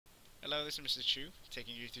Hello, this is Mr. Chu,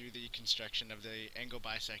 taking you through the construction of the angle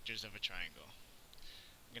bisectors of a triangle.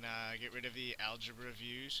 I'm gonna get rid of the algebra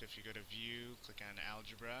view, so if you go to view, click on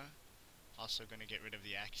algebra. Also gonna get rid of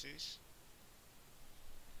the axes.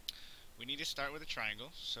 We need to start with a triangle,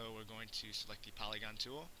 so we're going to select the polygon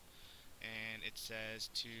tool, and it says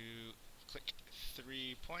to click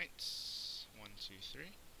 3 points, 1, 2, 3,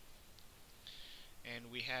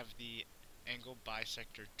 and we have the angle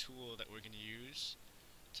bisector tool that we're going to use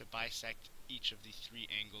to bisect each of the 3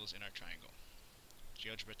 angles in our triangle.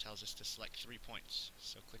 Geogebra tells us to select 3 points,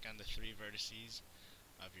 so click on the 3 vertices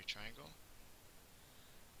of your triangle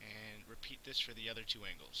and repeat this for the other 2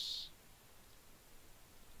 angles.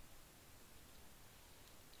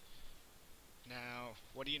 Now,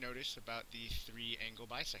 what do you notice about the 3 angle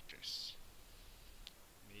bisectors?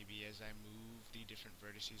 Maybe as I move the different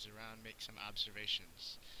vertices around, make some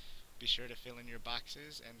observations. Be sure to fill in your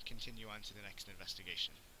boxes and continue on to the next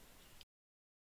investigation.